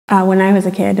When I was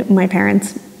a kid, my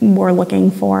parents were looking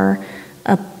for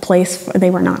a place. They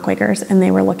were not Quakers, and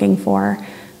they were looking for.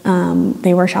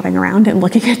 They were shopping around and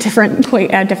looking at different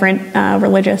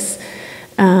religious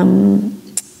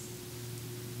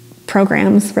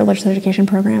programs, religious education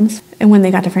programs. And when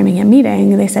they got to Framingham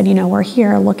Meeting, they said, we're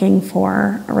here looking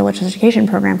for a religious education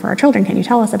program for our children. Can you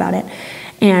tell us about it?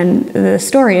 And the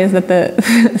story is that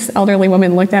this elderly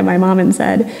woman looked at my mom and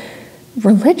said,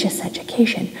 religious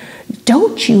education?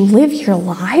 Don't you live your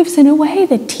lives in a way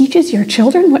that teaches your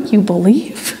children what you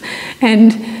believe?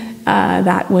 And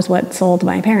that was what sold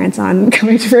my parents on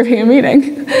coming to Framingham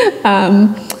Meeting.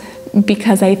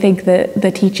 Because I think that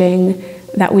the teaching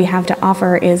that we have to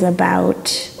offer is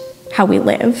about how we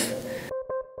live.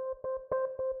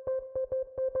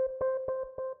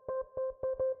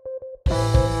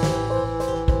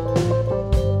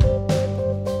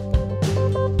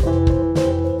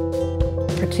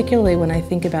 Particularly when I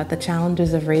think about the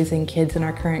challenges of raising kids in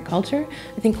our current culture,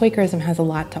 I think Quakerism has a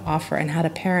lot to offer, and how to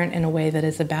parent in a way that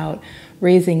is about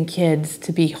raising kids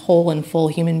to be whole and full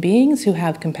human beings who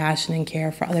have compassion and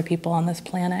care for other people on this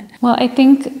planet. Well, I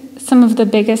think some of the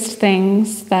biggest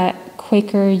things that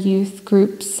Quaker youth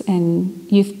groups and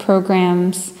youth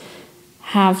programs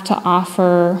have to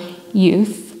offer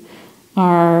youth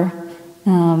are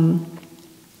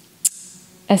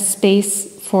a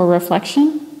space for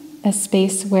reflection, a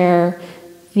space where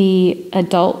the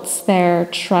adults there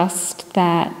trust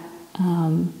that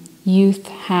youth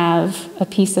have a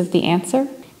piece of the answer.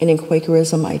 And in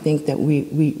Quakerism, I think that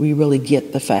we really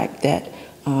get the fact that,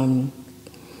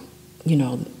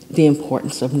 the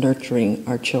importance of nurturing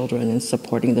our children and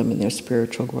supporting them in their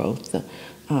spiritual growth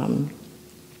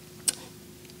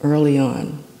early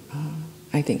on.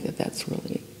 I think that that's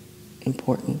really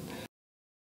important.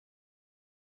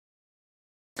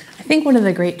 I think one of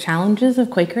the great challenges of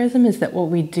Quakerism is that what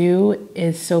we do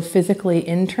is so physically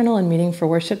internal and meeting for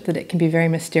worship that it can be very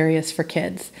mysterious for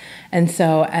kids. And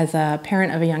so as a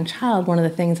parent of a young child, one of the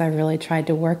things I really tried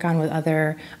to work on with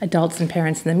other adults and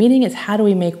parents in the meeting is how do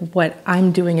we make what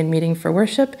I'm doing in meeting for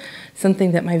worship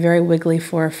something that my very wiggly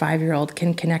 4 or 5-year-old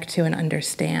can connect to and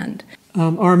understand.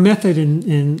 Our method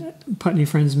in Putney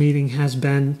Friends Meeting has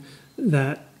been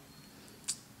that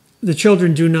the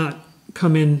children do not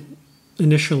come in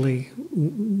initially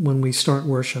when we start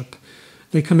worship.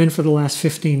 They come in for the last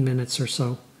 15 minutes or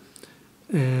so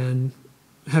and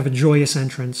have a joyous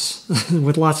entrance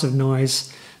with lots of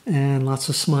noise and lots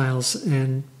of smiles,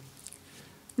 and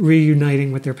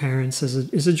reuniting with their parents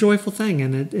is a joyful thing,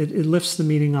 and it lifts the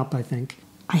meeting up, I think.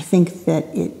 I think that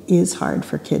it is hard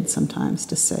for kids sometimes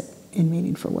to sit in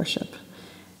meeting for worship,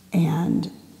 and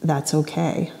that's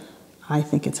okay. I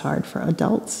think it's hard for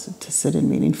adults to sit in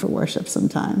meeting for worship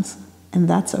sometimes, and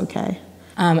that's okay.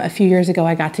 A few years ago,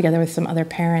 I got together with some other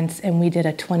parents, and we did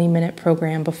a 20-minute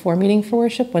program before meeting for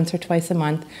worship, once or twice a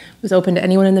month. It was open to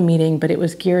anyone in the meeting, but it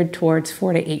was geared towards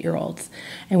 4 to 8-year-olds.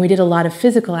 And we did a lot of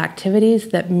physical activities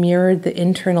that mirrored the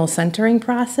internal centering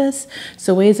process,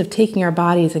 so ways of taking our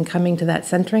bodies and coming to that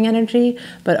centering energy,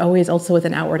 but always also with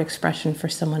an outward expression for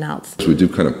someone else. So we do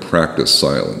kind of practice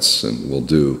silence, and we'll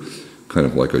do kind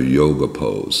of like a yoga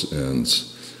pose, and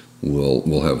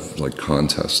we'll have like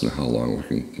contests in how long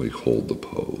we hold the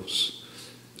pose.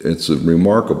 It's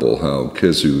remarkable how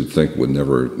kids who think would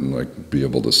never be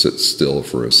able to sit still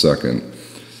for a second,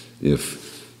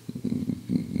 if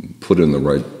put in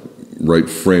the right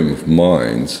frame of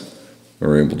mind,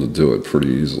 are able to do it pretty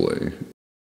easily.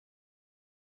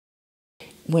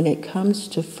 When it comes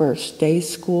to first day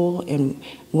school and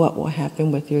what will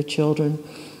happen with your children,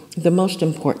 the most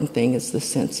important thing is the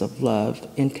sense of love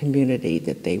and community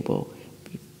that they will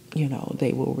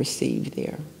receive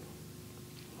there.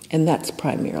 And that's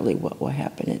primarily what will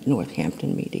happen at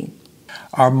Northampton Meeting.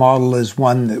 Our model is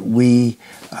one that we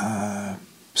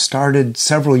started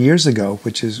several years ago,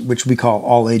 which we call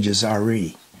All Ages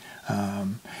RE.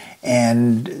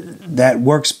 And that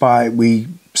works by, we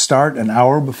start an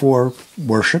hour before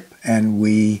worship, and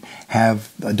we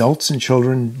have adults and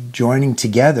children joining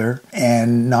together,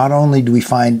 and not only do we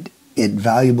find it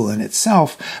valuable in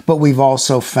itself, but we've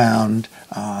also found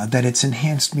that it's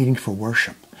enhanced meeting for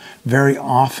worship. Very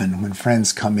often when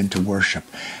friends come into worship,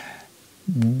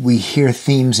 we hear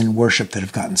themes in worship that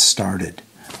have gotten started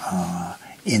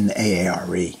in the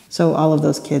AARE. So all of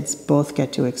those kids both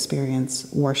get to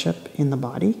experience worship in the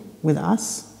body with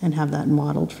us and have that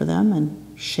modeled for them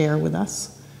and share with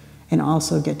us, and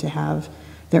also get to have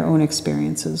their own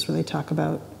experiences where they talk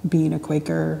about being a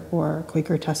Quaker or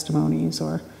Quaker testimonies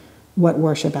or what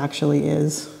worship actually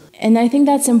is. And I think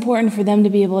that's important for them to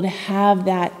be able to have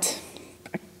that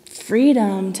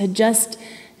freedom to just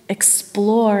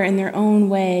explore in their own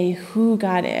way who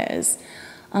God is,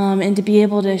 and to be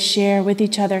able to share with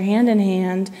each other hand in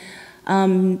hand,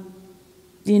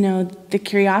 the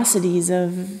curiosities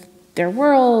of their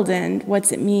world and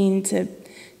what's it mean to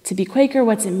be Quaker,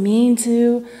 what's it mean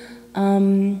to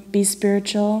be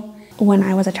spiritual. When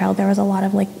I was a child, there was a lot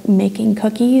of making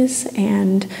cookies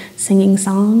and singing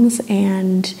songs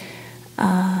and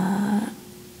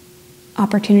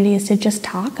opportunities to just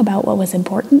talk about what was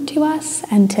important to us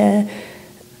and to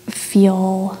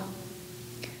feel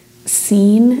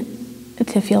seen,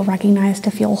 to feel recognized,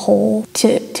 to feel whole,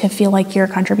 to feel like your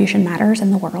contribution matters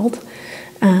in the world,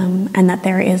 and that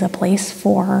there is a place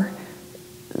for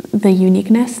the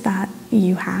uniqueness that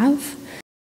you have.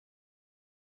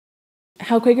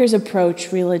 How Quakers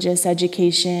approach religious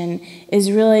education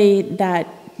is really that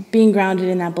being grounded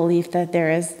in that belief that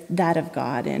there is that of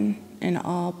God in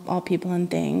all people and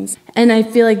things. And I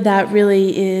feel like that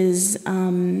really is,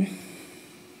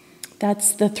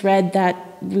 that's the thread that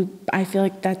I feel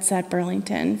like that's at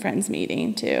Burlington Friends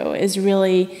Meeting too, is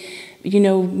really,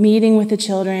 meeting with the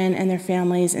children and their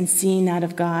families and seeing that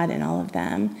of God in all of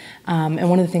them. And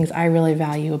one of the things I really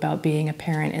value about being a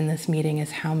parent in this meeting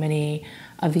is how many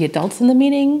of the adults in the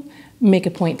meeting make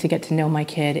a point to get to know my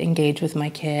kid, engage with my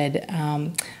kid.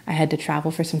 I had to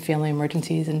travel for some family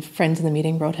emergencies, and friends in the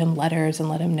meeting wrote him letters and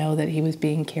let him know that he was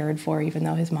being cared for even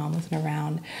though his mom wasn't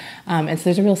around. And so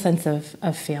there's a real sense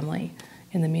of family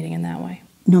in the meeting in that way.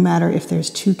 No matter if there's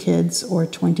 2 kids or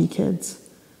 20 kids,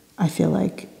 I feel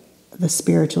like the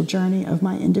spiritual journey of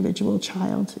my individual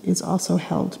child is also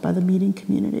held by the meeting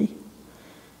community.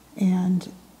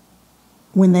 And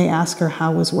when they ask her,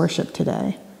 how was worship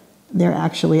today? They're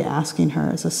actually asking her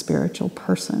as a spiritual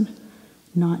person,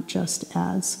 not just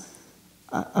as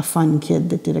a fun kid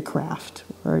that did a craft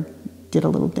or did a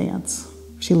little dance.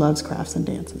 She loves crafts and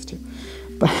dances too.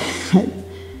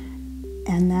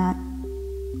 And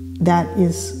that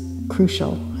is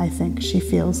crucial, I think. She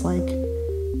feels like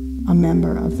a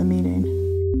member of the meeting.